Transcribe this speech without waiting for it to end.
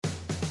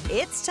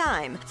It's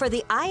time for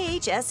the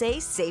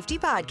IHSA Safety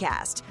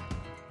Podcast.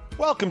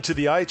 Welcome to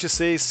the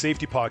IHSA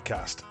Safety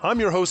Podcast. I'm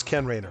your host,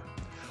 Ken Rayner.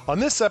 On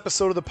this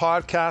episode of the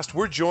podcast,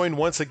 we're joined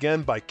once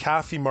again by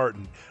Kathy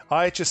Martin,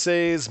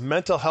 IHSA's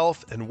mental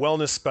health and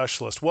wellness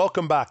specialist.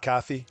 Welcome back,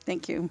 Kathy.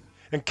 Thank you.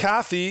 And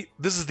Kathy,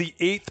 this is the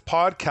 8th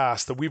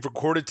podcast that we've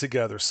recorded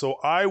together. So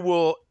I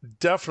will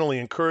definitely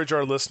encourage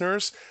our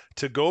listeners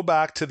to go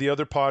back to the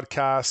other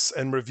podcasts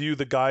and review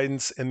the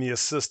guidance and the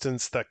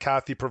assistance that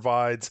Kathy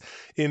provides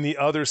in the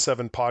other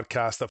 7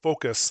 podcasts that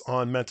focus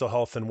on mental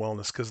health and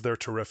wellness, because they're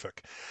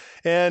terrific.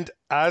 And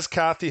as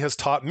Kathy has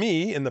taught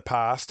me in the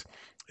past,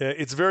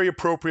 it's very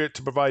appropriate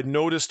to provide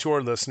notice to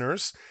our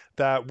listeners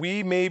that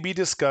we may be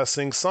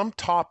discussing some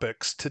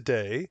topics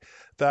today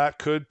that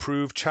could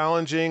prove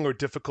challenging or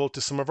difficult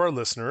to some of our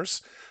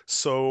listeners.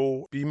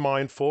 So be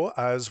mindful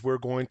as we're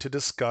going to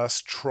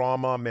discuss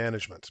trauma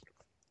management.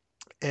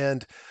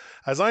 And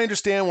as I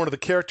understand, one of the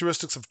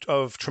characteristics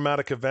of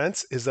traumatic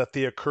events is that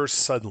they occur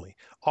suddenly,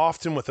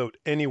 often without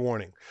any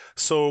warning.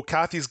 So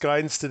Kathy's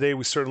guidance today,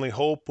 we certainly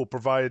hope, will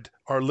provide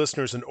our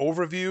listeners an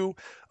overview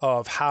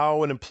of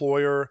how an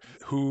employer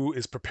who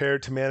is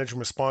prepared to manage and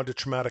respond to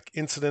traumatic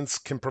incidents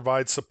can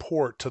provide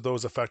support to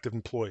those affected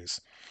employees.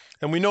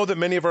 And we know that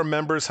many of our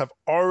members have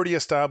already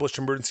established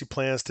emergency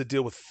plans to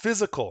deal with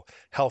physical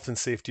health and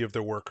safety of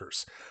their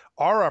workers.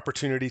 Our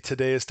opportunity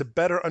today is to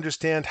better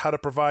understand how to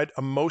provide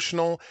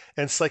emotional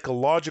and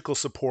psychological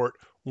support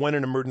when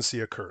an emergency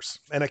occurs.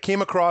 And I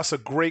came across a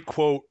great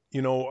quote,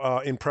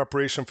 in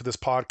preparation for this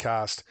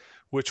podcast,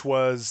 which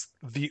was,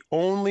 "The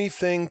only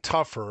thing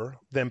tougher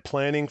than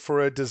planning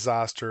for a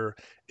disaster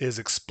is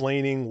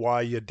explaining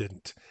why you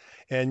didn't."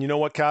 And you know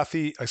what,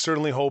 Kathy? I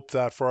certainly hope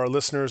that for our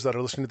listeners that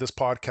are listening to this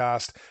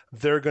podcast,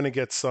 they're going to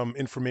get some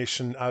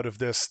information out of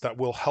this that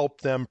will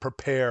help them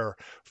prepare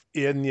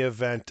in the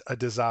event a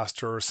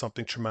disaster or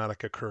something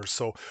traumatic occurs.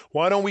 So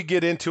why don't we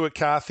get into it,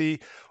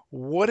 Kathy?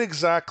 What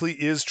exactly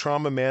is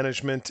trauma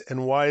management,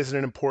 and why is it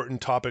an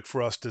important topic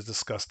for us to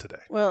discuss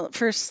today? Well,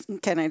 first,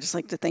 Ken, I'd just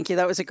like to thank you.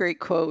 That was a great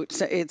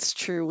quote. It's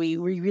true. We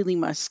really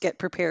must get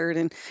prepared.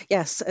 And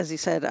yes, as you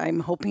said, I'm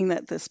hoping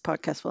that this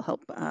podcast will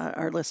help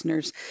our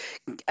listeners.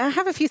 I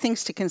have a few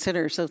things to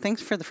consider. So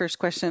thanks for the first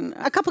question.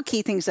 A couple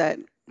key things that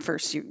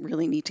first you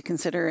really need to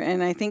consider.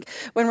 And I think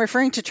when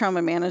referring to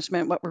trauma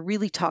management, what we're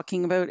really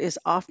talking about is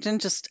often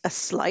just a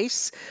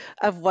slice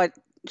of what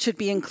should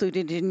be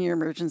included in your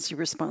emergency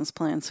response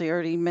plan. So you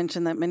already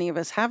mentioned that many of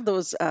us have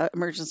those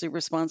emergency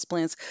response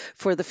plans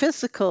for the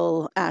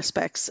physical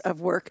aspects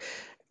of work.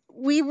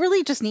 We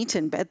really just need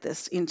to embed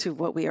this into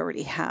what we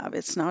already have.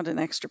 It's not an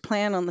extra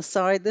plan on the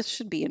side. This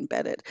should be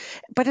embedded,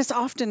 but it's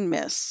often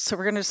missed. So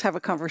we're going to just have a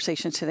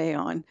conversation today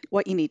on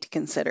what you need to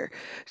consider.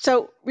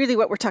 So really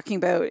what we're talking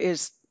about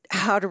is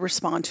how to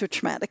respond to a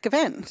traumatic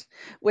event,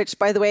 which,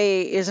 by the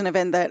way, is an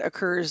event that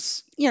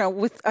occurs,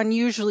 with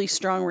unusually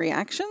strong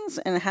reactions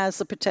and has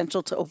the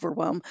potential to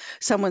overwhelm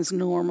someone's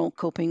normal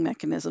coping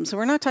mechanism. So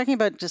we're not talking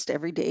about just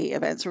everyday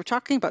events. We're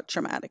talking about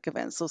traumatic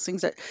events, those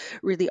things that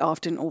really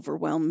often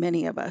overwhelm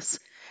many of us.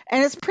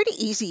 And it's pretty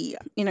easy,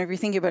 if you're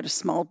thinking about a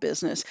small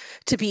business,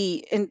 to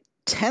be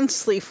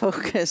intensely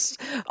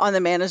focused on the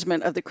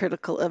management of the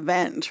critical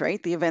event,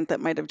 right? The event that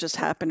might have just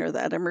happened or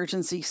that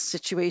emergency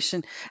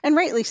situation. And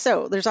rightly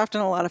so. There's often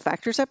a lot of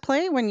factors at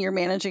play when you're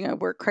managing a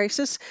work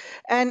crisis.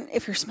 And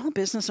if you're a small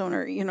business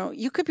owner,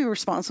 you could be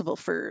responsible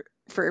for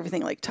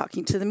everything like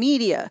talking to the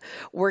media,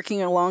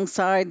 working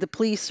alongside the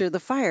police or the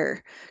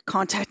fire,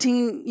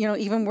 contacting,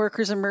 even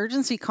workers'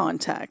 emergency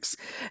contacts.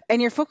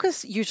 And your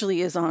focus usually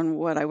is on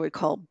what I would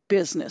call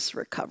business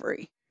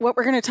recovery. What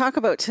we're going to talk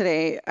about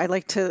today, I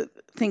like to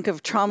think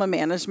of trauma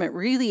management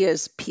really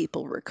as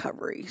people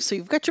recovery. So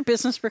you've got your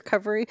business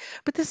recovery,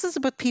 but this is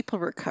about people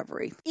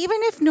recovery. Even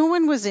if no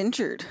one was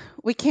injured,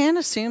 we can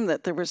assume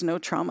that there was no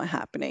trauma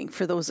happening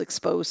for those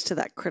exposed to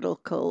that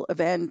critical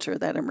event or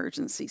that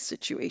emergency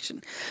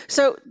situation.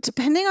 So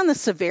depending on the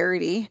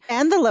severity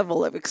and the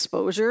level of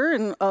exposure,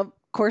 and of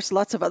course,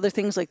 lots of other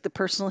things like the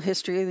personal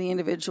history of the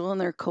individual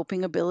and their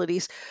coping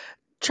abilities,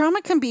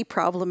 trauma can be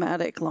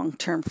problematic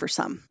long-term for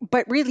some.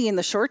 But really in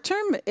the short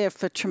term,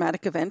 if a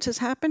traumatic event has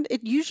happened,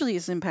 it usually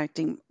is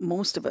impacting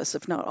most of us,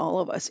 if not all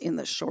of us, in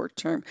the short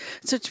term.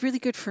 So it's really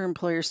good for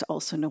employers to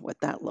also know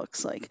what that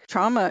looks like.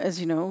 Trauma, as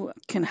you know,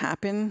 can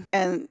happen,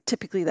 and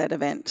typically that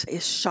event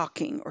is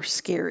shocking or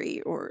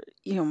scary or,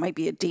 might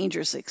be a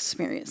dangerous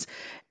experience.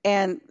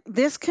 And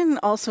this can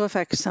also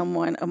affect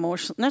someone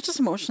emotionally, not just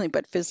emotionally,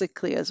 but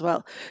physically as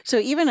well. So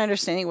even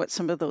understanding what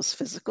some of those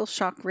physical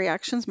shock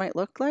reactions might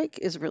look like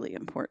is really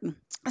important.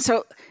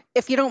 So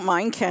if you don't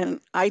mind, Ken,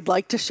 I'd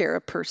like to share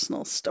a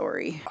personal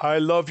story. I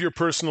love your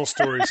personal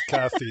stories,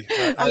 Kathy.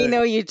 I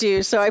know you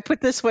do. So I put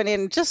this one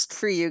in just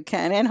for you,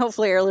 Ken, and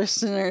hopefully our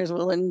listeners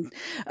will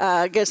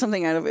get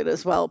something out of it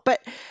as well.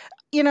 But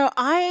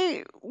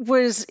I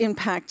was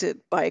impacted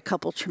by a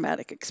couple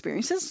traumatic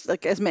experiences.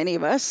 Like as many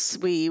of us,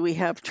 we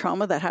have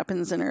trauma that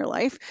happens in our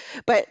life.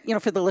 But,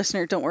 for the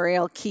listener, don't worry,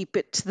 I'll keep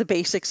it to the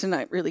basics and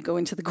not really go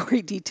into the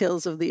gory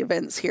details of the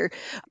events here.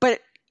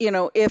 But,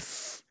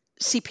 if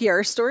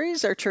CPR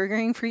stories are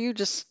triggering for you,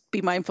 just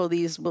be mindful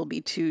these will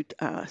be two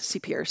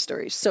CPR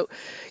stories. So,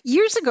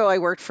 years ago, I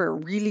worked for a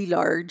really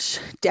large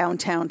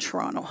downtown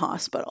Toronto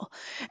hospital.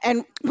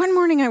 And one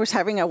morning, I was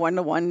having a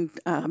one-to-one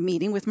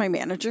meeting with my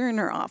manager in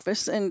her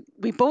office. And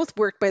we both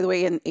worked, by the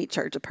way, in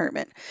HR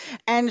department.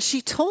 And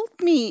she told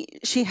me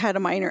she had a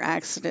minor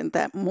accident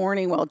that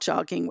morning while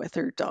jogging with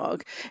her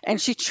dog. And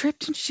she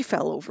tripped and she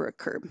fell over a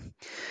curb.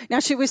 Now,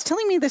 she was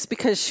telling me this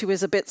because she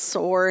was a bit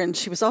sore and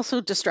she was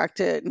also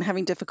distracted and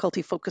having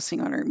difficulty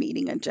focusing on her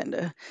meeting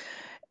agenda.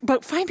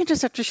 About 5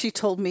 minutes after she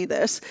told me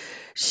this,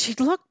 she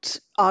looked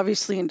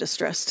obviously in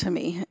distress to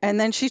me. And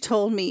then she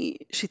told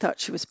me she thought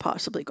she was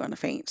possibly going to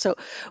faint. So,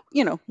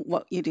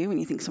 what you do when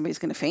you think somebody's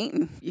going to faint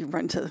and you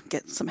run to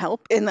get some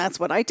help. And that's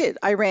what I did.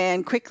 I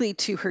ran quickly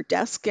to her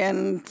desk.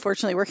 And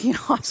fortunately, working in a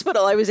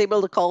hospital, I was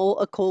able to call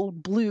a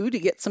Code Blue to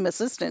get some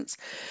assistance.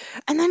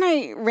 And then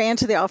I ran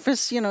to the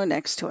office,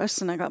 next to us,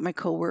 and I got my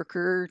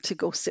coworker to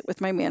go sit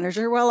with my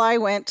manager while I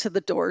went to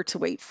the door to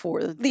wait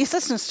for the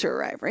assistants to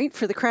arrive, right?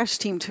 For the crash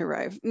team to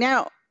arrive.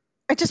 Now,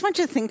 I just want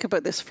you to think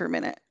about this for a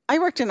minute. I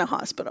worked in a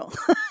hospital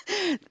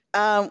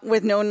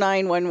with no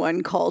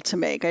 911 call to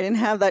make. I didn't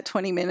have that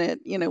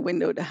 20-minute,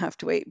 window to have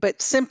to wait.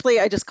 But simply,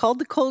 I just called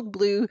the Code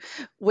Blue,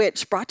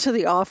 which brought to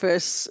the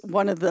office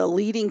one of the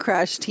leading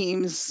crash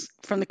teams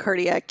from the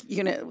cardiac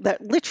unit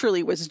that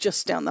literally was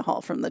just down the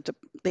hall from the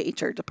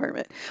HR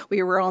department.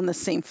 We were on the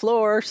same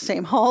floor,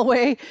 same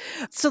hallway.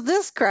 So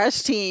this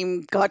crash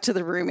team got to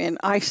the room in,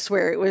 I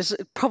swear, it was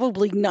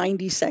probably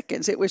 90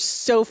 seconds. It was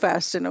so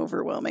fast and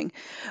overwhelming.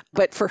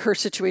 But for her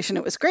situation,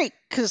 it was great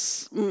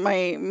because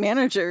my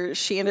manager,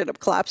 she ended up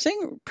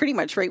collapsing pretty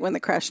much right when the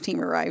crash team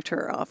arrived to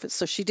her office.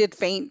 So she did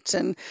faint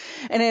and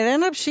it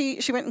ended up she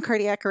went in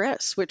cardiac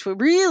arrest, which was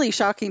really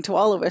shocking to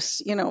all of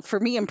us, for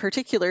me in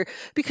particular,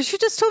 because she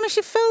just told me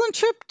she fell and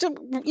tripped,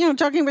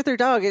 jogging with her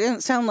dog. It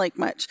didn't sound like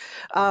much.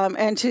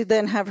 And to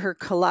then have her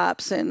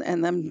collapse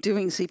and them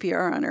doing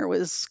CPR on her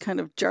was kind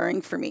of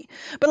jarring for me.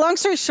 But long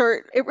story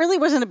short, it really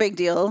wasn't a big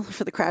deal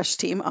for the crash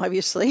team,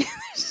 obviously.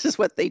 This is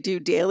what they do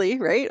daily,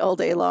 right? All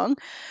day long.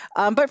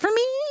 But for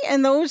me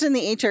and those in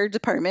the HR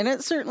department,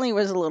 it certainly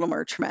was a little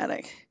more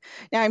traumatic.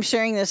 Now, I'm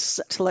sharing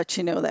this to let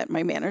you know that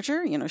my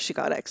manager, she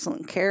got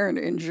excellent care and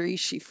her injury.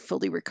 She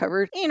fully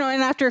recovered, and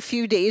after a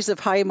few days of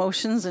high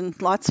emotions and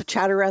lots of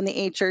chatter around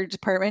the HR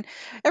department,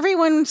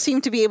 everyone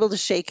seemed to be able to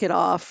shake it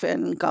off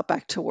and got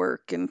back to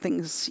work and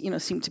things,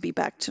 seemed to be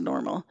back to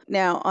normal.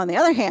 Now, on the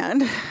other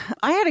hand,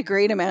 I had a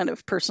great amount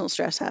of personal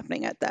stress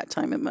happening at that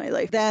time in my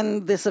life.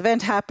 Then this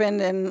event happened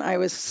and I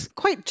was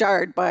quite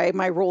jarred by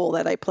my role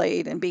that I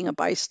played and being a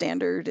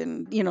bystander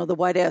and, the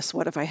what ifs.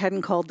 What if I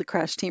hadn't called the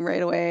crash team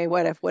right away?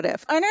 What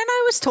if? And then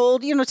I was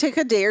told, take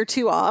a day or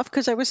two off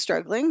because I was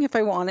struggling if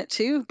I wanted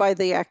to by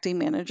the acting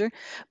manager.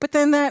 But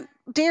then that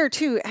day or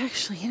two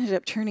actually ended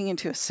up turning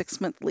into a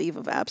 6-month leave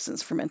of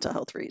absence for mental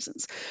health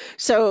reasons.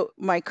 So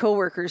my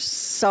coworkers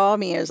saw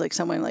me as like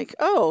someone like,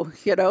 oh,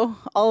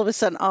 all of a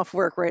sudden off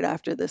work right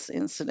after this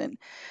incident.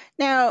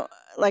 Now,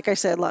 like I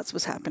said, lots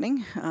was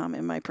happening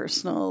in my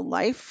personal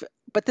life,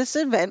 but this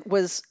event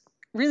was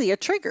really a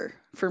trigger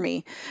for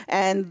me.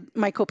 And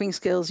my coping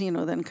skills,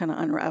 then kind of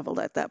unraveled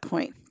at that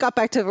point. Got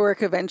back to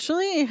work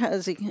eventually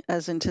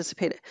as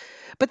anticipated.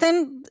 But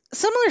then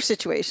similar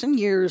situation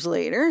years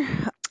later,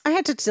 I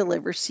had to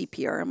deliver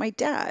CPR on my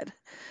dad.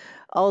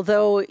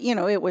 Although,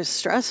 it was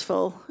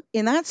stressful,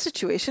 in that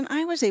situation,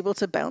 I was able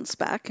to bounce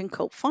back and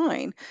cope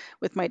fine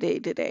with my day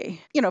to day.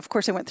 Of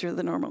course, I went through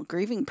the normal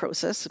grieving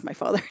process. If my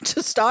father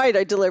just died,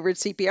 I delivered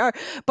CPR,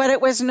 but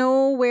it was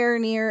nowhere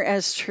near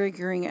as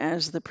triggering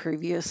as the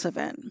previous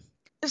event.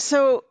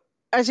 So,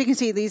 as you can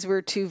see, these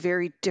were two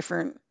very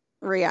different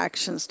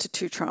reactions to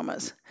two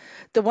traumas.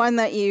 The one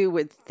that you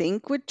would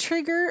think would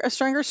trigger a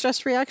stronger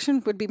stress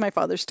reaction would be my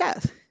father's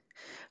death.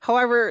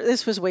 However,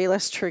 this was way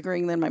less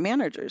triggering than my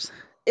manager's.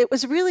 It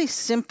was really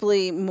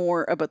simply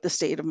more about the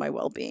state of my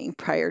well-being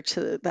prior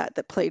to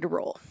that played a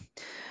role.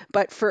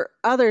 But for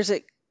others,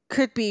 it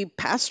could be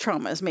past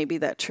traumas maybe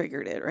that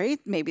triggered it, right?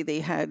 Maybe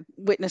they had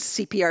witnessed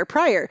CPR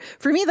prior.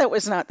 For me, that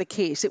was not the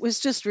case. It was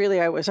just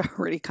really I was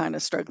already kind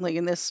of struggling,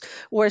 and this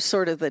was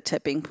sort of the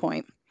tipping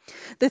point.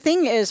 The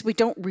thing is, we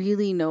don't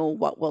really know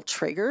what will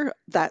trigger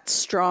that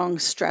strong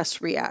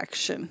stress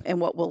reaction and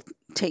what will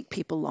take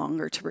people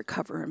longer to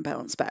recover and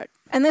bounce back.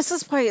 And this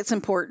is why it's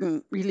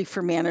important really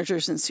for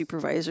managers and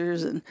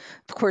supervisors and,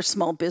 of course,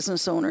 small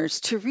business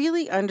owners to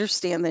really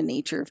understand the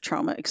nature of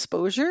trauma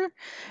exposure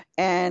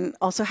and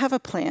also have a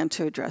plan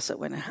to address it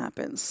when it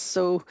happens.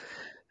 So,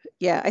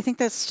 yeah, I think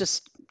that's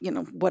just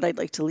what I'd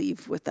like to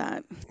leave with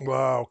that.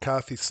 Wow,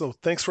 Kathy. So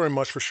thanks very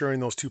much for sharing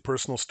those two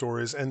personal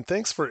stories. And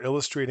thanks for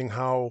illustrating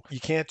how you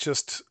can't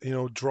just,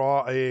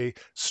 draw a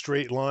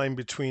straight line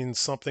between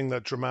something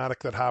that dramatic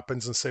that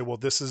happens and say, well,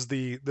 this is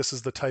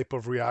the type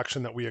of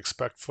reaction that we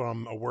expect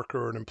from a worker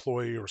or an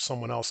employee or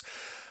someone else.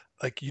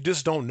 Like you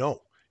just don't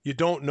know. You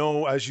don't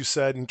know, as you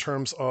said, in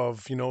terms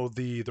of,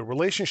 the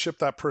relationship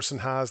that person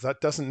has.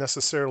 That doesn't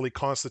necessarily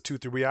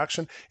constitute the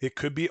reaction. It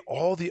could be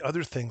all the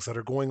other things that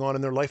are going on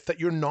in their life that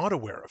you're not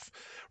aware of,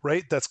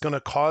 right? That's going to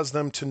cause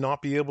them to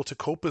not be able to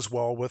cope as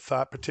well with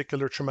that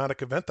particular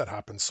traumatic event that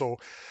happens. So,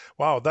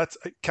 wow, that's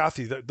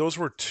Kathy. Those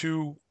were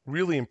two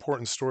really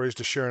important stories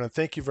to share, and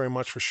thank you very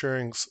much for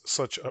sharing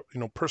such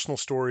personal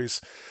stories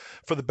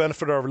for the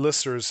benefit of our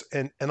listeners.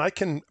 And I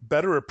can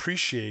better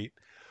appreciate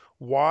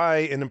why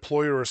an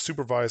employer or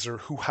supervisor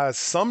who has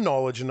some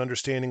knowledge and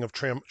understanding of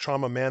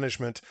trauma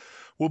management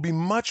will be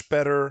much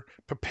better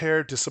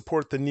prepared to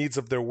support the needs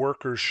of their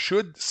workers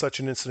should such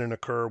an incident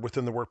occur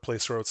within the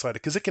workplace or outside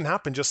it, because it can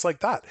happen just like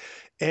that.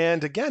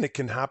 And again, it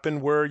can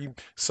happen where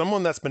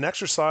someone that's been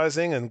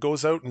exercising and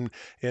goes out and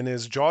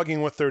is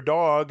jogging with their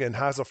dog and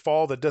has a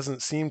fall that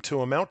doesn't seem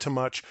to amount to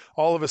much,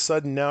 all of a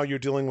sudden now you're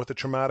dealing with a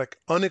traumatic,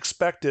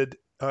 unexpected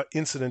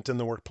incident in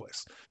the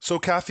workplace. So,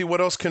 Kathy,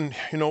 what else can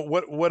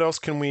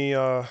we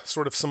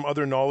sort of some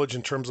other knowledge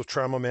in terms of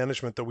trauma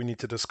management that we need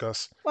to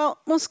discuss? Well,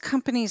 most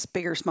companies,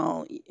 big or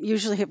small,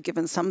 usually have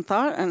given some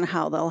thought on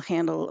how they'll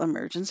handle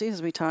emergencies,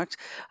 as we talked.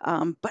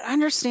 But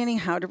understanding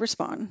how to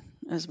respond,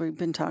 as we've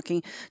been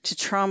talking, to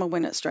trauma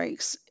when it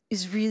strikes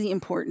is really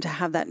important to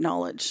have that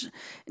knowledge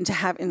and to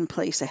have in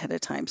place ahead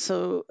of time.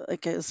 So,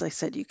 like as I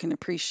said, you can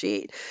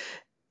appreciate.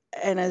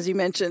 And as you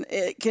mentioned,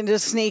 it can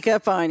just sneak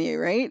up on you,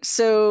 right?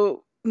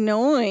 So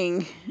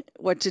knowing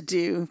what to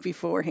do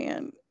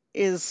beforehand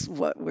is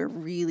what we're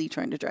really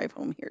trying to drive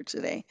home here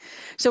today.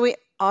 So we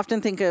often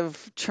think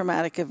of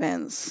traumatic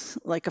events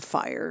like a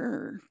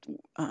fire.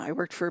 I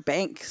worked for a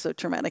bank, so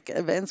traumatic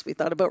events, we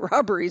thought about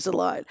robberies a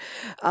lot.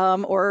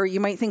 Or you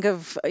might think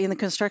of in the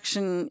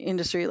construction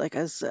industry like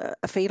as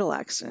a fatal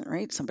accident,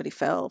 right? Somebody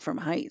fell from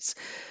heights.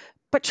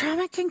 But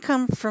trauma can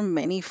come from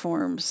many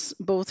forms,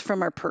 both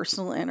from our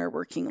personal and our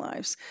working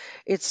lives.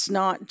 It's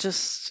not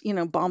just,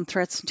 bomb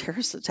threats and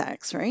terrorist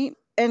attacks, right?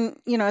 And,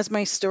 as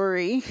my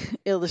story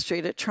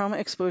illustrated, trauma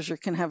exposure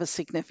can have a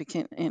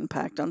significant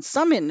impact on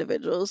some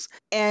individuals,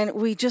 and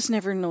we just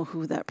never know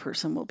who that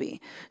person will be.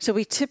 So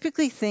we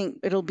typically think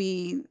it'll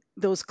be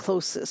those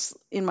closest.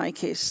 In my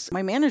case,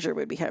 my manager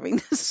would be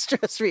having this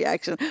stress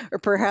reaction, or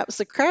perhaps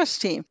the crash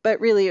team. But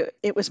really,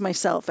 it was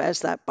myself as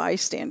that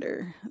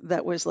bystander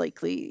that was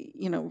likely,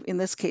 in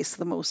this case,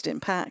 the most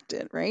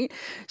impacted, right?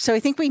 So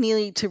I think we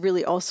need to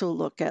really also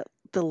look at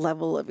the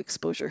level of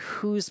exposure,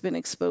 who's been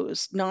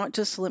exposed, not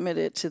just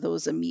limited to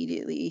those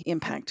immediately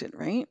impacted,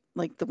 right?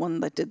 Like the one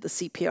that did the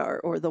CPR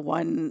or the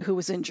one who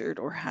was injured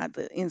or had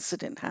the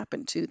incident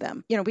happen to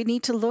them. We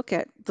need to look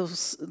at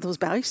those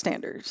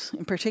bystanders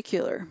in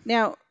particular.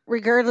 Now,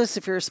 regardless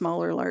if you're a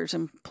small or large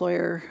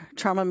employer,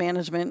 trauma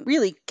management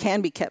really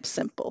can be kept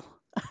simple.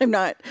 I'm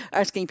not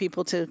asking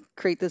people to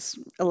create this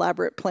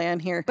elaborate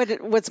plan here,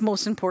 but what's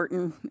most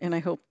important, and I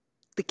hope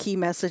the key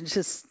message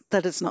is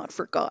that it's not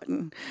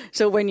forgotten.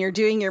 So when you're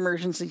doing your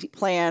emergency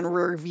plan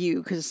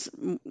review, because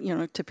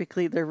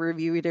typically they're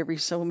reviewed every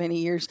so many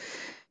years,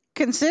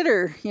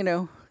 consider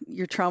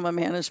your trauma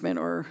management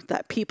or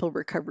that people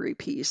recovery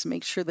piece.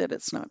 Make sure that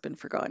it's not been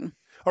forgotten.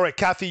 All right,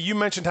 Kathy, you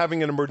mentioned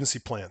having an emergency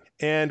plan.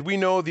 And we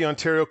know the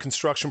Ontario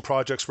Construction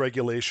Projects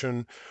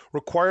Regulation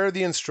require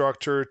the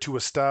instructor to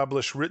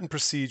establish written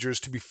procedures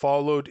to be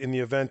followed in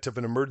the event of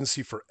an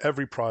emergency for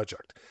every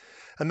project.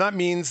 And that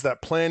means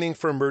that planning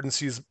for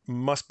emergencies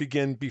must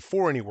begin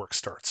before any work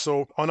starts.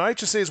 So on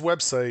IHSA's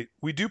website,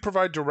 we do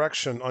provide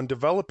direction on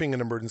developing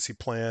an emergency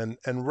plan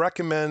and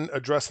recommend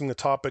addressing the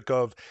topic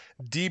of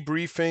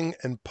debriefing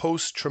and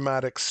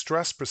post-traumatic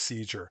stress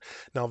procedure.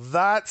 Now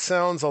that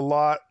sounds a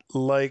lot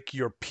like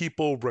your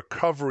people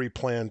recovery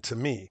plan to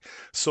me.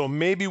 So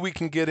maybe we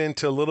can get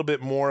into a little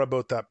bit more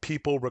about that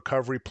people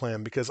recovery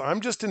plan, because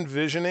I'm just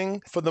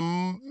envisioning for the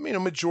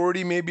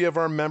majority maybe of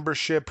our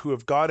membership who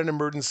have got an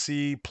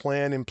emergency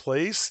plan in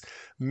place,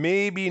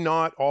 maybe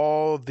not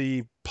all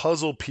the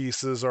puzzle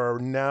pieces are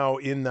now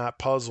in that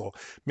puzzle.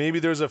 Maybe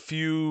there's a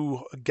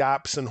few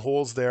gaps and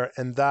holes there,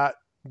 and that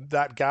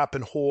gap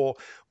and hole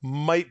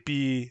might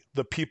be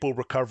the people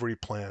recovery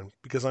plan,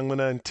 because I'm going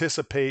to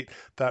anticipate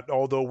that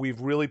although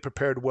we've really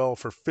prepared well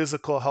for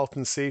physical health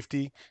and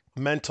safety,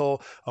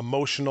 mental,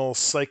 emotional,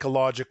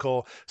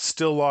 psychological,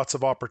 still lots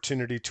of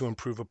opportunity to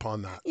improve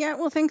upon that. Yeah,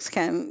 well, thanks,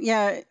 Ken.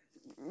 Yeah,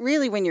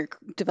 really when you're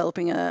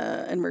developing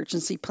an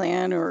emergency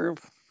plan or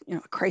a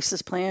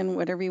crisis plan,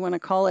 whatever you want to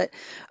call it,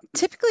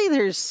 typically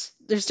there's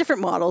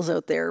different models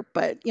out there,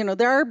 but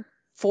there are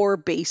 4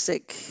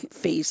 basic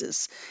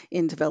phases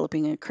in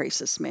developing a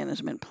crisis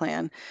management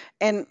plan.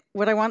 And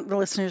what I want the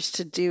listeners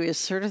to do is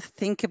sort of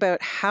think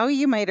about how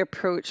you might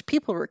approach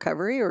people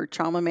recovery or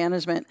trauma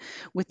management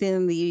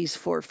within these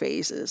 4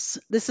 phases.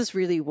 This is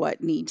really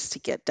what needs to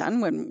get done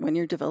when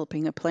you're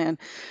developing a plan.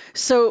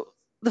 So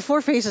the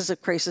 4 phases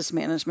of crisis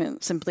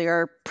management simply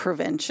are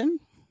prevention.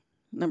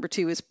 Number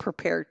 2 is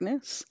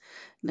preparedness.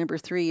 Number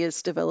 3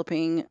 is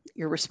developing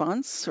your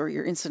response or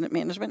your incident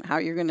management, how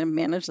you're going to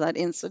manage that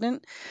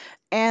incident.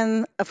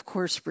 And of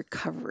course,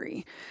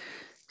 recovery.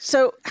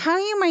 So, how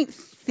you might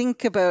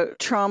think about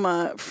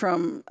trauma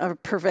from a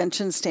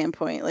prevention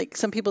standpoint? Like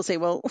some people say,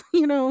 well,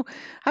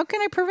 how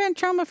can I prevent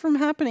trauma from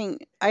happening?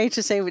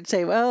 IHSA would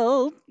say,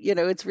 well,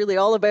 it's really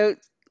all about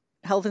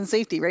health and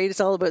safety, right?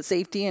 It's all about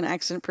safety and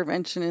accident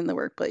prevention in the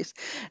workplace.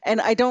 And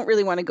I don't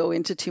really want to go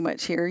into too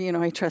much here.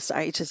 I trust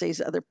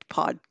IHSA's other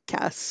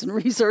podcasts and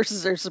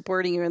resources are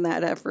supporting you in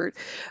that effort.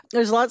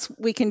 There's lots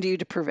we can do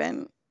to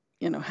prevent,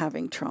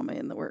 having trauma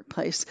in the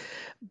workplace.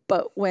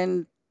 But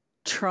when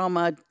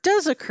trauma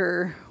does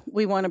occur,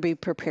 we want to be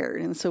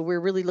prepared. And so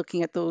we're really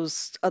looking at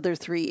those other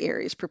three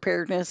areas: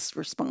 preparedness,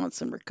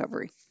 response, and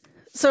recovery.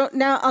 So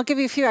now I'll give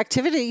you a few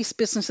activities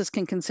businesses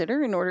can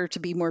consider in order to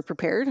be more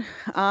prepared.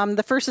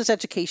 The first is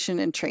education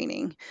and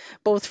training,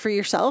 both for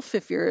yourself,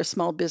 if you're a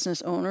small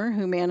business owner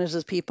who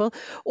manages people,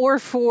 or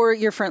for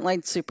your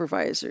frontline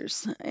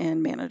supervisors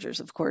and managers,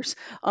 of course,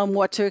 on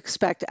what to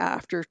expect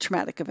after a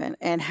traumatic event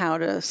and how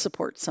to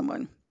support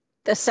someone.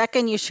 The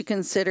second you should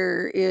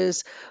consider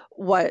is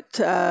what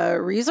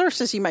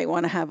resources you might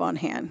want to have on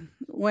hand.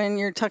 When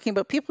you're talking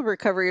about people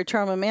recovery or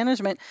trauma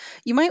management,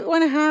 you might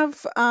want to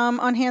have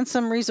on hand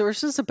some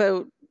resources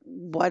about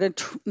what a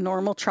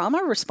normal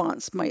trauma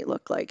response might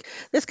look like.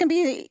 This can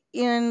be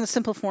in the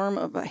simple form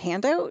of a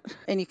handout,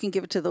 and you can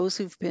give it to those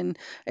who've been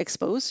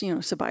exposed,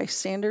 to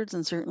bystanders,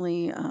 and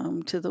certainly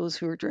to those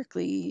who are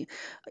directly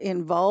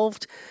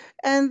involved.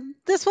 And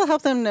this will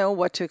help them know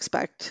what to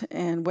expect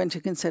and when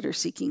to consider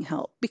seeking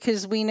help,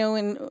 because we know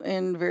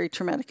in very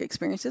traumatic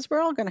experiences,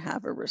 we're all going to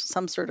have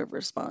some sort of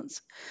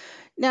response.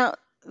 Now,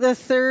 the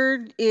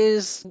third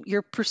is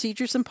your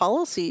procedures and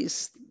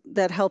policies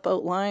that help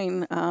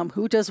outline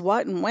who does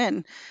what and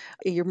when.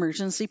 Your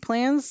emergency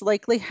plans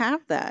likely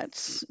have that.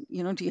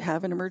 Do you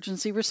have an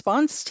emergency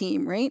response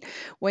team, right?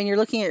 When you're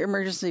looking at your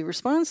emergency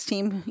response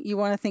team, you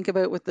want to think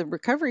about with the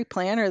recovery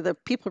plan or the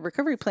people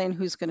recovery plan,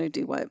 who's going to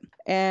do what.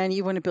 And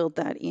you want to build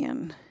that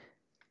in.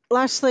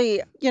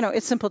 Lastly,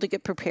 it's simple to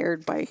get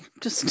prepared by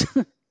just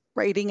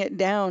writing it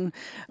down.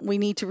 We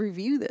need to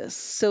review this.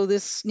 So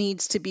this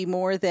needs to be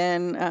more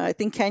than, I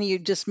think, Ken, you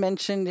just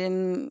mentioned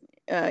in,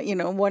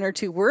 one or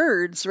two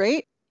words,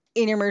 right?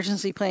 In your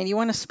emergency plan, you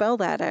want to spell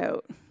that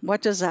out.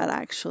 What does that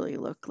actually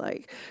look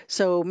like?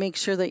 So make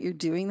sure that you're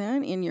doing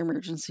that in your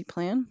emergency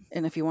plan.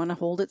 And if you want to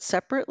hold it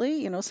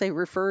separately, say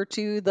refer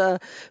to the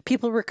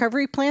people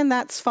recovery plan,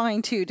 that's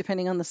fine too,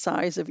 depending on the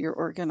size of your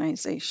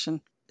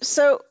organization.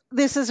 So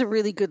this is a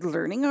really good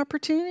learning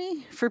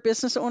opportunity for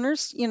business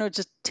owners,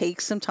 just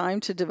take some time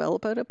to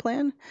develop out a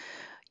plan.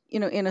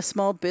 In a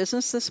small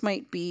business, this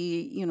might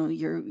be,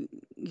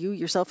 you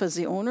yourself as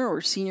the owner or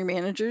senior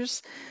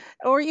managers,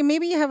 or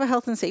maybe you have a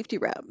health and safety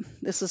rep.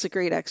 This is a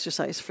great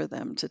exercise for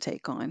them to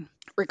take on.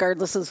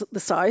 Regardless of the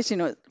size,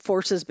 it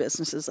forces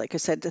businesses, like I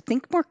said, to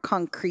think more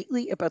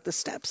concretely about the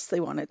steps they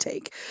want to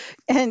take.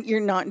 And you're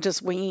not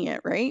just winging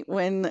it, right?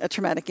 When a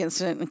traumatic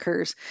incident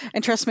occurs.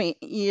 And trust me,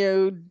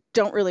 you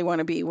don't really want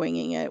to be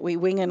winging it. We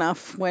wing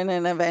enough when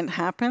an event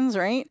happens,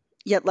 right?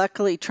 Yet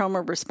luckily, trauma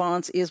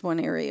response is one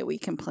area we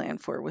can plan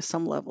for with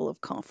some level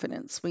of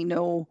confidence. We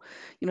know,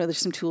 there's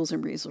some tools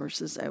and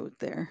resources out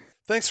there.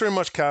 Thanks very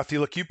much, Kathy.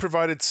 Look, you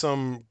provided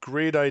some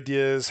great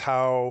ideas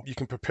how you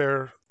can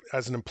prepare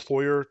as an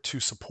employer to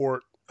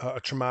support a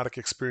traumatic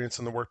experience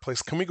in the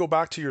workplace. Can we go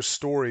back to your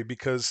story?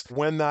 Because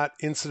when that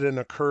incident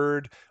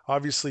occurred,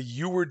 obviously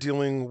you were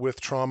dealing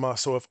with trauma.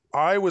 So if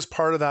I was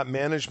part of that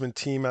management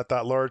team at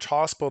that large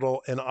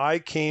hospital and I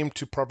came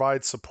to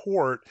provide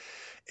support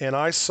and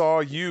I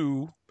saw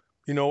you,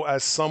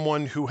 as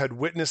someone who had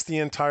witnessed the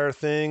entire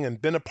thing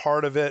and been a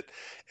part of it,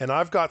 and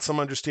I've got some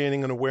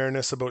understanding and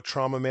awareness about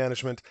trauma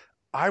management,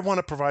 I want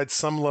to provide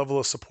some level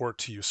of support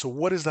to you. So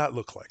what does that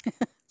look like?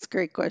 It's a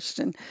great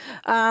question.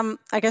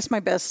 I guess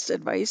my best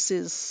advice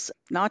is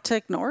not to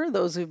ignore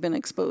those who've been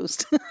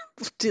exposed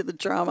to the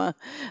trauma.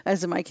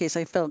 As in my case,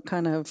 I felt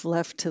kind of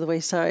left to the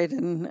wayside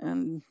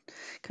and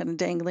kind of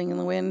dangling in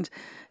the wind.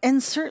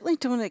 And certainly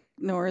don't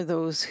ignore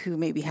those who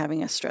may be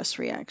having a stress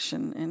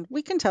reaction. And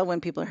we can tell when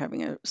people are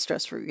having a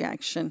stress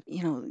reaction.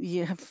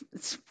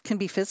 It can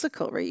be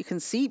physical, right? You can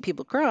see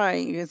people cry.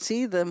 You can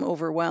see them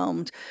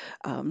overwhelmed.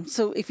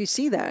 So if you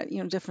see that,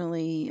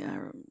 definitely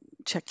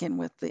check in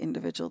with the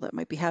individual that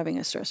might be having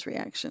a stress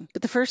reaction.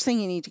 But the first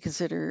thing you need to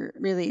consider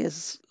really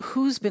is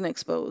who's been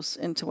exposed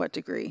and to what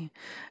degree.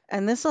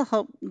 And this will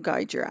help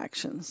guide your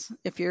actions.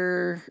 If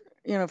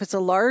it's a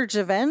large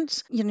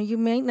event, you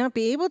may not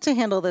be able to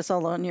handle this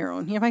all on your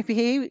own. You might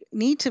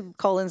need to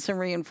call in some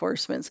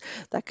reinforcements.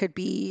 That could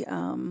be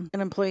an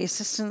employee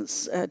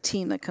assistance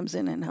team that comes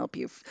in and help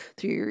you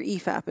through your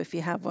EFAP if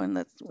you have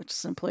one, which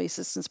is an employee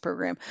assistance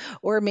program.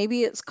 Or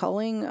maybe it's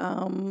calling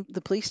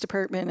the police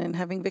department and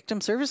having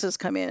victim services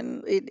come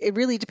in. It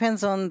really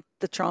depends on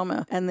the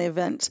trauma and the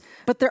event.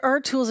 But there are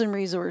tools and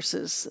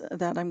resources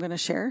that I'm going to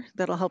share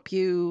that'll help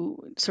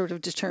you sort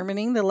of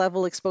determining the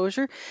level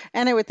exposure.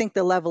 And I would think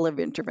the level of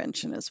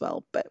intervention as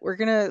well. But we're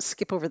going to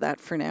skip over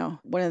that for now.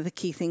 One of the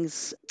key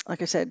things,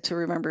 like I said, to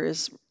remember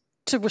is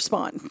to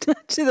respond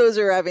to those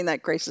who are having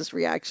that crisis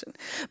reaction.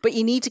 But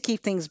you need to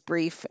keep things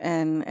brief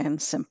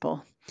and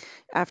simple.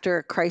 After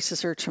a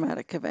crisis or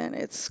traumatic event,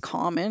 it's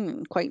common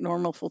and quite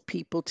normal for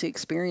people to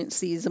experience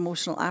these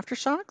emotional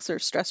aftershocks or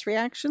stress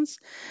reactions.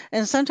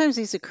 And sometimes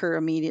these occur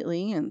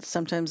immediately, and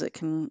sometimes it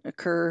can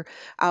occur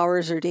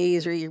hours or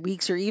days or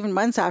weeks or even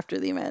months after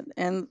the event.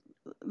 And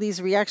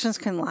these reactions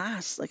can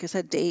last, like I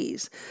said,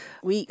 days,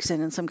 weeks,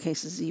 and in some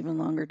cases even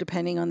longer,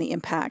 depending on the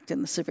impact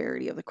and the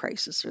severity of the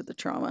crisis or the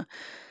trauma.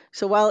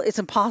 So while it's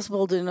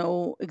impossible to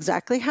know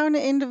exactly how an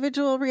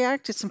individual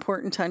reacts, it's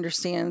important to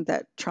understand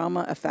that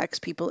trauma affects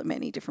people in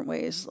many different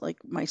ways. Like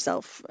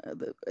myself,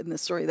 in the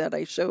story that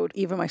I showed,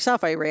 even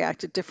myself, I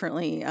reacted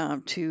differently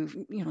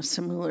to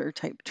similar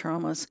type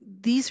traumas.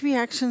 These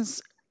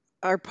reactions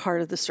are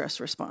part of the stress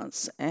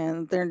response,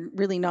 and they're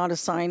really not a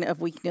sign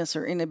of weakness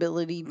or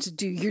inability to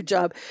do your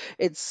job.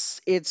 It's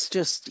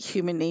just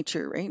human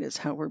nature, right? It's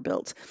how we're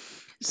built.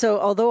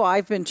 So, although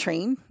I've been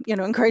trained,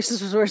 in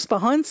crisis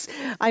response,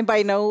 I'm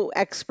by no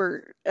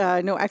expert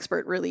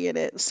really in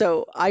it.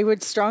 So, I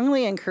would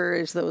strongly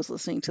encourage those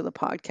listening to the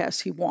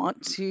podcast who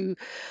want to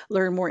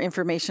learn more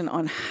information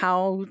on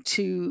how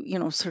to,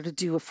 sort of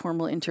do a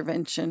formal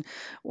intervention,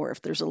 or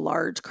if there's a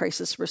large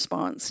crisis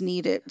response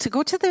needed, to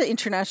go to the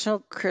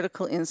International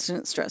Critical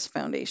Incident Stress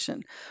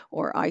Foundation,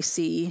 or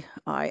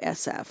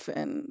ICISF,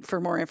 and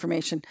for more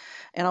information.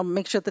 And I'll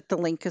make sure that the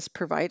link is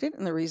provided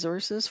in the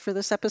resources for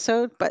this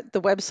episode. But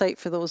the website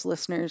for those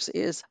listeners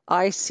is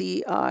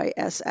icisf.org.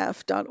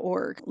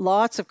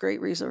 Lots of great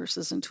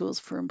resources and tools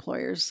for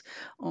employers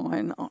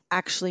on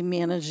actually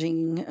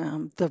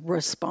managing the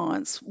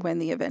response when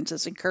the event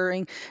is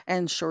occurring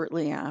and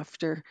shortly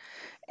after.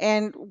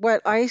 And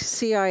what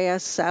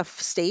ICISF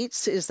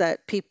states is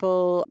that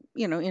people,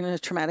 in a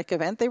traumatic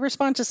event, they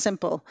respond to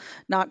simple,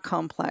 not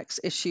complex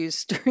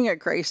issues during a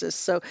crisis.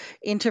 So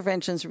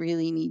interventions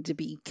really need to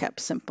be kept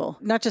simple.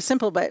 Not just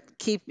simple, but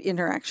keep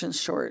interactions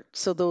short.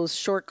 So those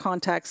short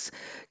contacts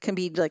can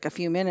be like a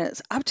few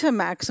minutes, up to a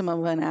maximum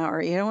of an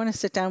hour. You don't want to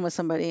sit down with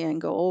somebody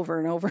and go over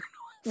and over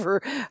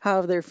for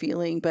how they're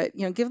feeling, but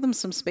give them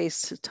some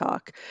space to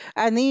talk.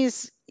 And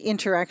these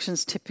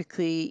interactions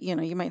typically,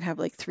 you might have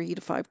like 3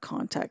 to 5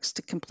 contacts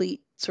to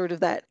complete sort of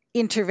that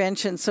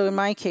intervention. So in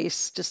my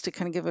case, just to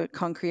kind of give a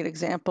concrete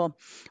example,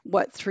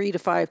 what 3 to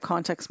 5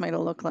 contacts might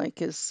look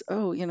like is,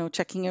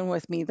 checking in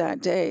with me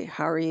that day.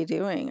 How are you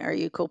doing? Are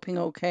you coping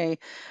okay?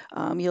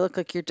 You look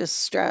like you're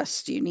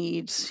distressed. Do you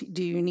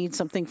need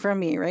something from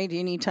me, right? Do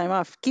you need time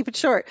off? Keep it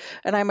short.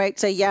 And I might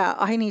say, yeah,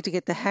 I need to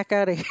get the heck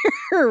out of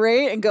here,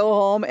 right? And go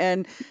home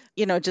and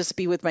just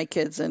be with my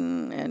kids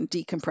and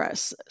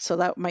decompress. So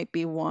that might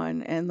be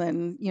one. And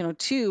then,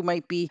 2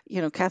 might be,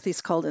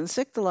 Kathy's called in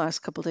sick the last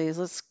couple of days.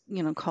 Let's,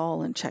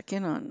 call and check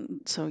in on.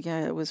 So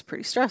yeah, it was a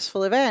pretty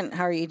stressful event.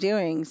 How are you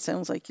doing?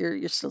 Sounds like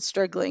you're still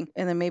struggling.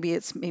 And then maybe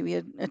it's a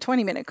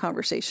 20-minute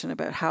conversation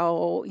about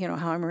how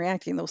I'm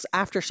reacting, those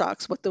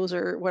aftershocks,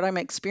 what I'm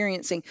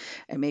experiencing.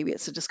 And maybe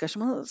it's a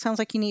discussion. Well, it sounds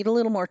like you need a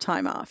little more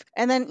time off.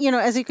 And then,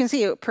 as you can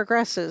see, it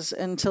progresses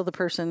until the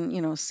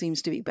person,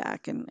 seems to be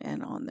back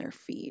and on their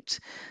feet.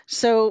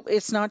 So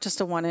it's not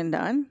just a one and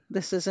done.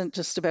 This isn't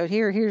just about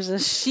here's a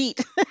sheet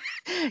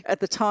at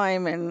the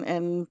time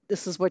and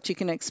this is what you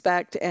can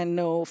expect and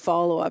no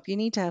follow up. You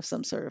need to have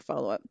some sort of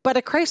follow up. But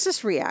a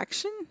crisis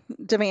reaction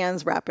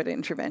demands rapid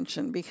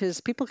intervention because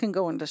people can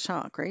go into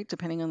shock, right?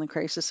 Depending on the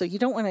crisis. So you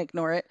don't want to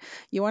ignore it.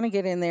 You want to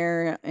get in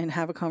there and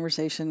have a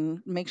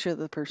conversation, make sure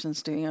the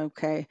person's doing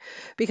okay,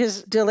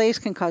 because delays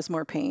can cause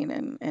more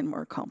pain and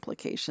more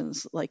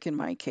complications, like in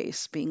my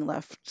case, being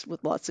left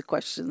with lots of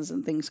questions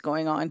and things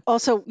going on.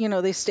 Also,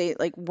 they state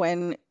like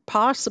when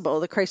possible,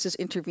 the crisis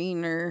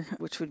intervener,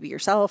 which would be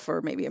yourself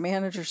or maybe a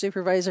manager,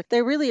 supervisor,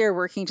 they really are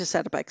working to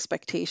set up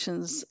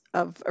expectations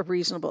of a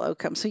reasonable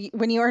outcome. So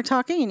when you are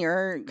talking and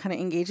you're kind of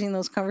engaging in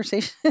those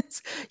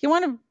conversations, you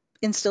want to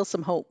instill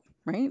some hope,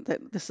 right?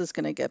 That this is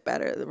going to get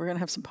better, that we're going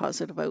to have some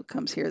positive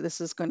outcomes here.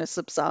 This is going to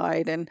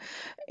subside and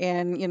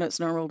it's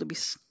normal to be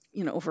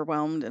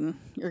overwhelmed and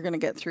you're going to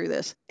get through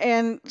this.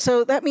 And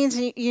so that means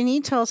you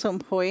need to also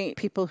employ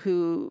people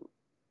who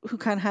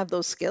kind of have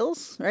those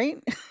skills, right?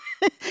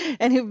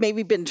 And who've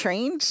maybe been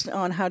trained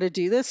on how to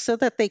do this so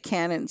that they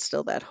can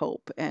instill that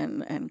hope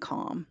and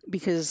calm,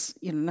 because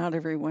not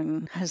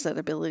everyone has that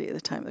ability at the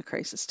time of the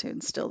crisis to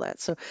instill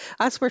that. So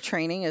that's where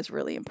training is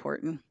really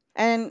important.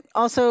 And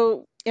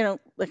also,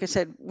 like I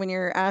said, when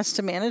you're asked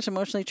to manage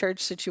emotionally charged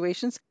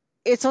situations,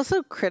 it's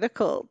also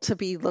critical to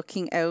be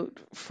looking out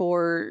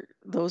for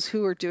those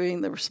who are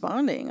doing the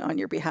responding on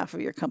your behalf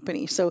of your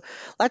company. So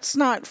let's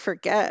not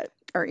forget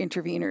our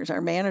interveners,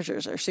 our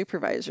managers, our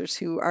supervisors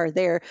who are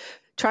there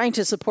trying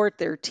to support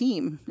their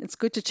team. It's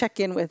good to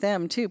check in with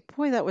them too.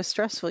 Boy, that was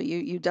stressful.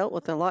 You dealt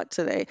with a lot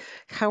today.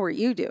 How are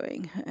you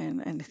doing?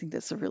 And I think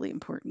that's a really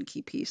important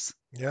key piece.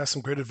 Yeah,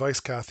 some great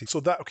advice, Kathy.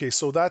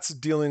 So that's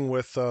dealing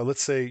with,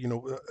 let's say,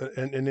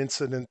 an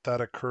incident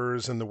that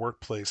occurs in the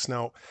workplace.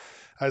 Now,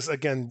 as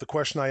again, the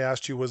question I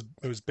asked you was,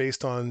 it was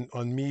based on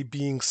me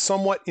being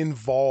somewhat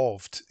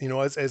involved,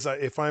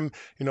 if I'm,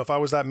 if I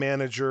was that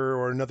manager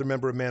or another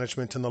member of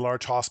management in the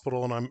large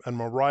hospital and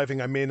I'm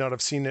arriving, I may not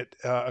have seen it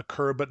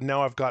occur, but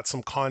now I've got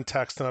some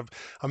context, and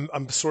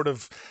I'm sort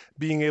of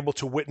being able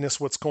to witness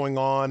what's going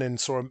on, and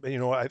so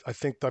I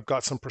think I've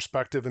got some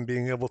perspective and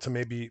being able to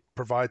maybe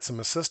provide some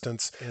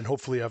assistance, and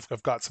hopefully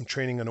I've got some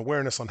training and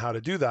awareness on how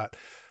to do that.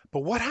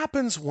 But what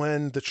happens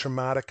when the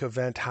traumatic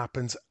event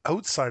happens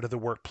outside of the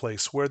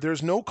workplace where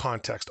there's no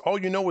context?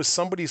 All you know is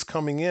somebody's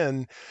coming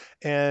in,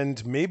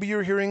 and maybe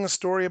you're hearing a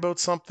story about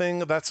something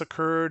that's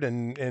occurred,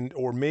 and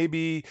or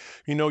maybe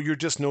you're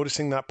just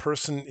noticing that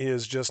person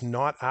is just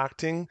not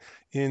acting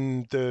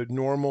in the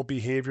normal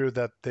behavior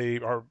that they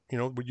are,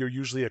 you're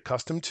usually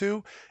accustomed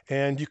to,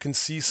 and you can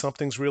see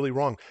something's really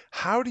wrong.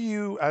 How do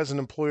you, as an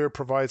employer,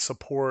 provide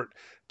support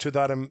to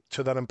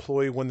that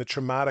employee when the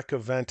traumatic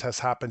event has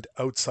happened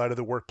outside of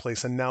the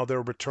workplace and now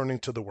they're returning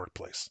to the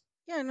workplace?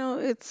 Yeah, no,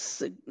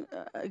 it's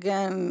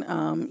again,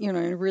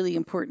 a really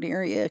important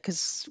area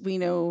because we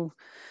know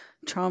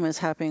trauma is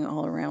happening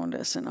all around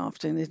us, and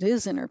often it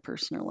is in our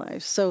personal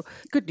lives. So,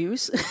 good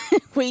news,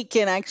 we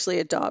can actually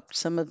adopt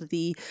some of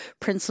the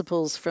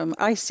principles from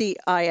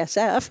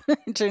ICISF,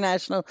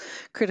 International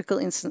Critical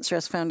Incident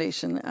Stress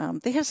Foundation.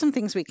 They have some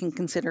things we can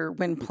consider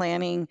when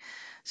planning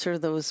sort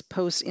of those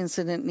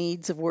post-incident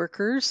needs of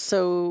workers,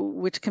 so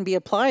which can be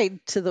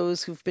applied to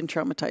those who've been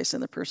traumatized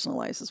in their personal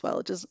lives as well.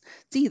 It's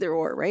either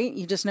or, right?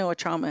 You just know a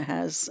trauma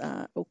has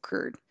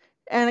occurred.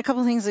 And a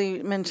couple of things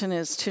they mention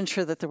is to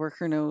ensure that the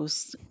worker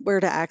knows where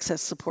to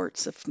access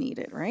supports if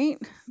needed, right?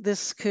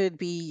 This could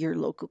be your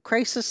local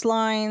crisis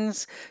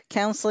lines,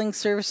 counseling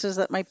services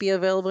that might be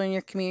available in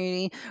your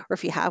community, or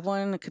if you have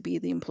one, it could be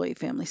the Employee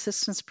Family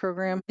Assistance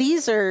Program.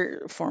 These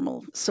are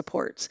formal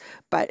supports,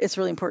 but it's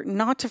really important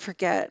not to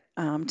forget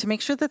to make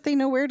sure that they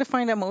know where to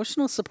find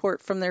emotional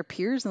support from their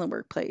peers in the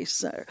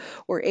workplace,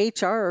 or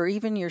HR, or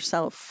even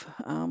yourself.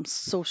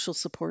 Social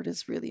support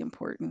is really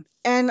important.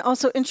 And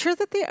also ensure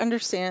that they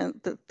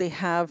understand that they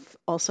have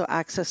also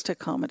access to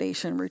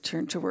accommodation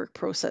return to work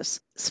process,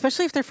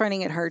 especially if they're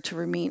finding it hard to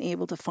remain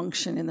able to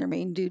function in their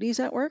main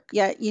duties at work.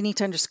 Yeah, you need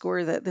to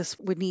underscore that this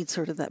would need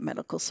sort of that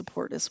medical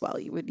support as well.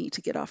 You would need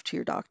to get off to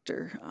your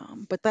doctor,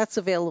 but that's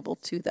available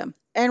to them.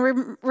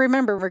 And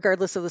remember,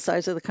 regardless of the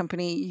size of the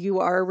company, you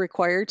are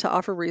required to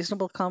offer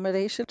reasonable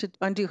accommodation to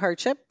undue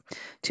hardship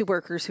to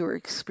workers who are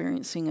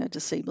experiencing a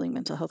disabling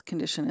mental health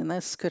condition. And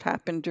this could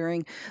happen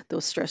during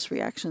those stress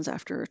reactions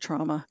after a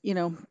trauma,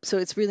 so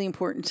it's really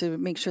important to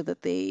make sure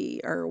that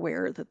they are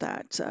aware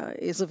that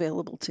is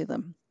available to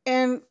them.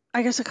 And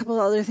I guess a couple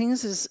of other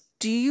things is,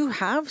 do you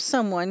have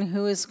someone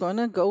who is going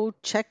to go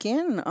check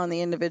in on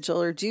the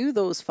individual or do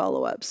those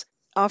follow-ups?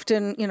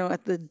 Often,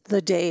 at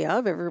the day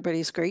of,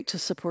 everybody's great to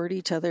support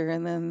each other,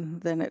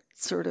 and then it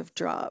sort of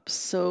drops.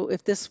 So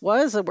if this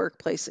was a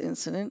workplace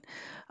incident,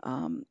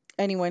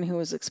 anyone who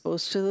was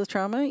exposed to the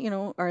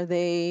trauma, are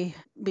they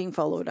being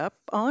followed up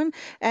on?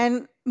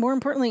 And more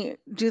importantly,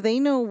 do they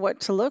know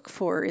what to look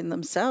for in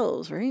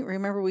themselves, right?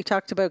 Remember, we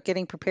talked about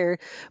getting prepared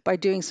by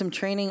doing some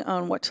training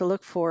on what to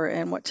look for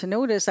and what to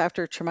notice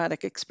after a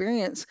traumatic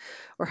experience,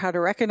 or how to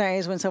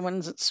recognize when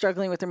someone's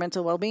struggling with their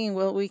mental well-being.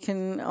 Well, we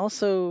can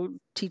also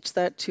teach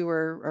that to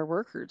our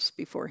workers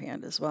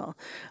beforehand as well.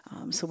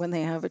 So when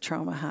they have a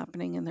trauma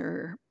happening in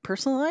their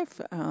personal life,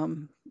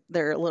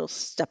 they're a little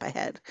step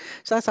ahead.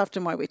 So that's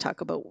often why we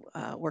talk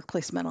about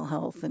workplace mental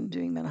health and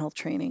doing mental health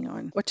training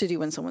on what to do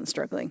when someone's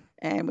struggling.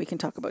 And we can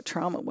talk about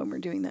trauma when we're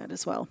doing that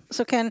as well.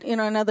 So Ken,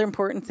 another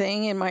important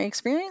thing in my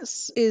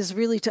experience is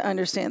really to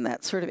understand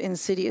that sort of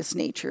insidious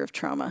nature of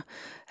trauma.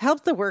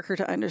 Help the worker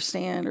to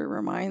understand or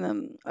remind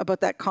them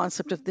about that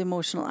concept of the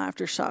emotional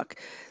aftershock.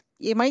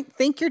 You might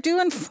think you're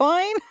doing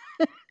fine.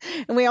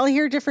 And we all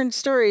hear different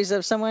stories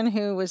of someone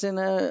who was in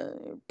a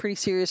pretty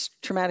serious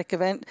traumatic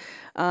event.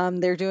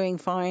 They're doing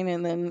fine,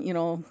 and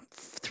then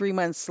 3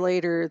 months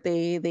later,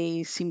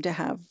 they seem to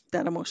have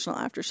that emotional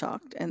aftershock,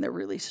 and they're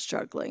really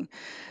struggling.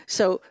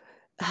 So,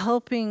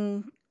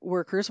 helping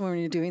workers when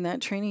you're doing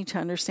that training to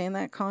understand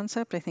that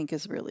concept, I think,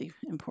 is really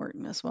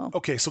important as well.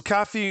 Okay, so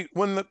Kathy,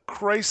 when the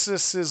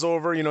crisis is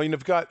over,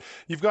 you've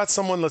got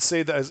someone, let's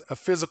say that as a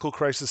physical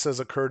crisis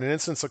has occurred, an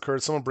incident's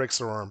occurred, someone breaks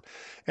their arm,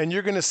 and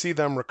you're going to see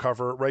them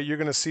recover, right? You're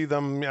going to see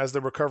them as the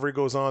recovery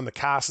goes on, the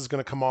cast is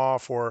going to come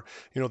off, or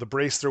the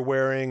brace they're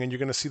wearing, and you're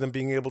going to see them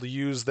being able to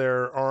use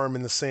their arm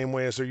in the same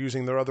way as they're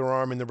using their other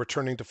arm, and they're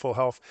returning to full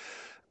health.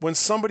 When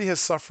somebody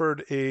has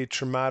suffered a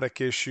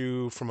traumatic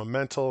issue from a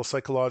mental,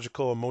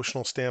 psychological,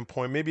 emotional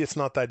standpoint, maybe it's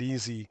not that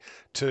easy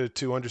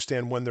to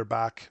understand when they're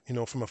back,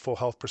 from a full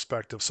health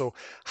perspective. So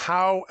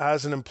how,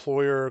 as an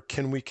employer,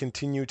 can we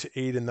continue to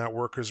aid in that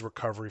worker's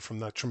recovery from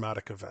that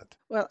traumatic event?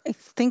 Well, I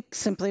think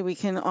simply we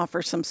can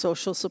offer some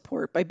social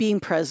support by being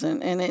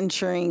present and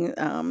ensuring,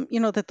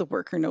 that the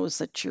worker knows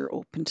that you're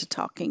open to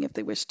talking if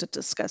they wish to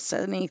discuss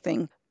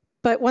anything.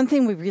 But one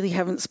thing we really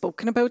haven't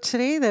spoken about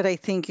today that I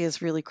think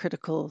is really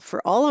critical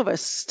for all of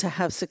us to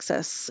have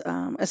success,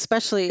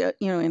 especially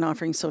in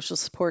offering social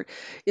support,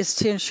 is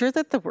to ensure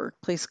that the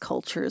workplace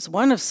culture is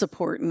one of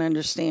support and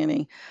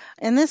understanding.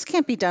 And this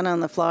can't be done on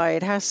the fly.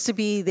 It has to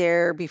be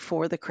there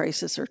before the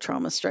crisis or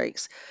trauma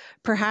strikes.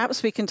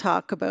 Perhaps we can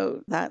talk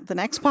about that the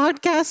next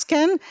podcast,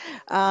 Ken,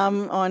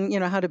 on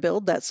how to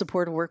build that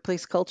supportive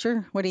workplace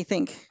culture. What do you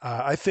think?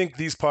 I think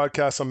these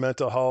podcasts on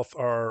mental health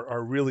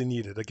are really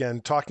needed.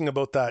 Again, talking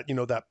about that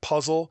that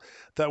puzzle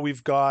that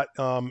we've got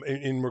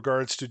in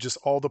regards to just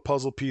all the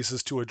puzzle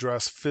pieces to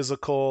address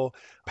physical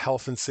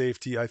health and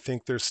safety. I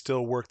think there's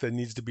still work that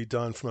needs to be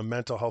done from a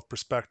mental health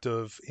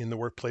perspective in the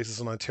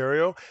workplaces in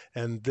Ontario,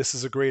 and this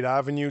is a great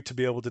avenue to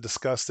be able to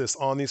discuss this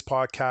on these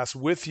podcasts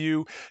with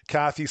you,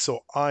 Kathy. So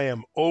I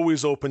am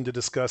always open to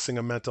discussing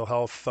a mental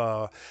health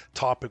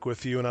topic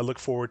with you, and I look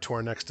forward to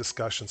our next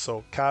discussion.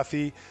 So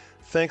Kathy,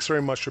 thanks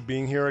very much for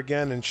being here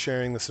again and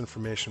sharing this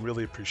information.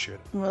 Really appreciate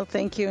it. Well,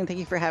 thank you, and thank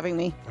you for having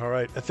me. All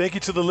right. And thank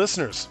you to the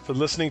listeners for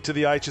listening to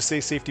the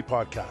IHSA Safety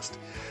Podcast.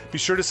 Be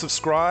sure to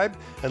subscribe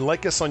and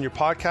like us on your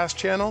podcast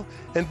channel,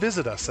 and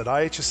visit us at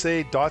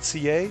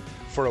ihsa.ca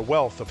for a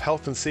wealth of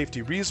health and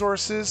safety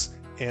resources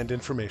and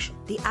information.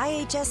 The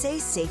IHSA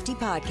Safety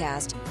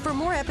Podcast. For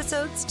more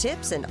episodes,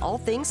 tips, and all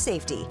things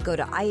safety, go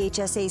to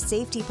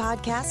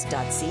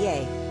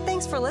ihsasafetypodcast.ca.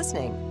 Thanks for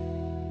listening.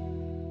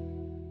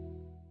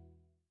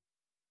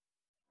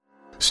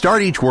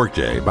 Start each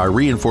workday by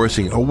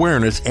reinforcing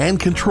awareness and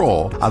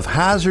control of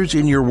hazards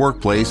in your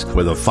workplace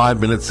with a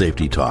 5-minute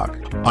safety talk.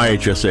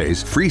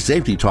 IHSA's Free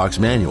Safety Talks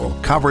manual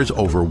covers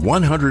over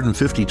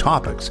 150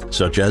 topics,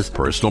 such as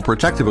personal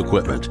protective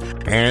equipment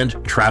and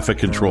traffic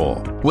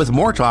control, with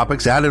more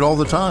topics added all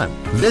the time.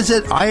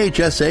 Visit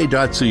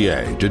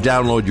ihsa.ca to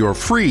download your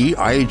free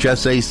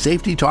IHSA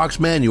Safety Talks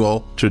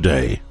manual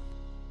today.